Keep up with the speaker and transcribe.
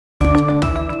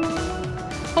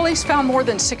Police found more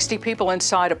than 60 people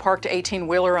inside a parked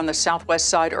 18-wheeler on the southwest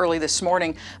side early this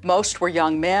morning. Most were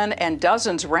young men, and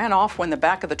dozens ran off when the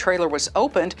back of the trailer was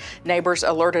opened. Neighbors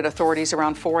alerted authorities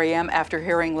around 4 a.m. after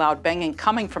hearing loud banging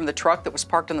coming from the truck that was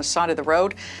parked on the side of the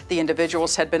road. The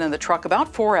individuals had been in the truck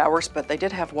about 4 hours, but they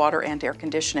did have water and air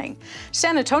conditioning.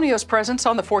 San Antonio's presence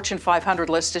on the Fortune 500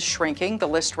 list is shrinking. The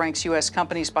list ranks U.S.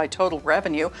 companies by total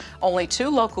revenue. Only 2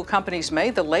 local companies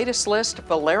made the latest list,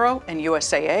 Valero and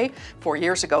USAA. 4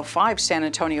 years ago, 5 San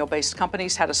Antonio-based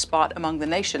companies had a spot among the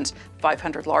nation's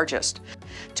 500 largest.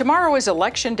 Tomorrow is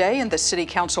Election Day and the City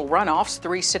Council runoffs.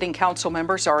 3 sitting council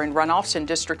members are in runoffs in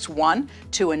Districts 1,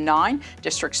 2, and 9.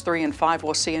 Districts 3 and 5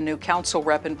 will see a new council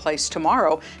rep in place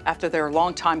tomorrow after their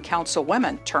longtime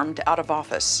councilwomen termed out of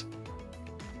office.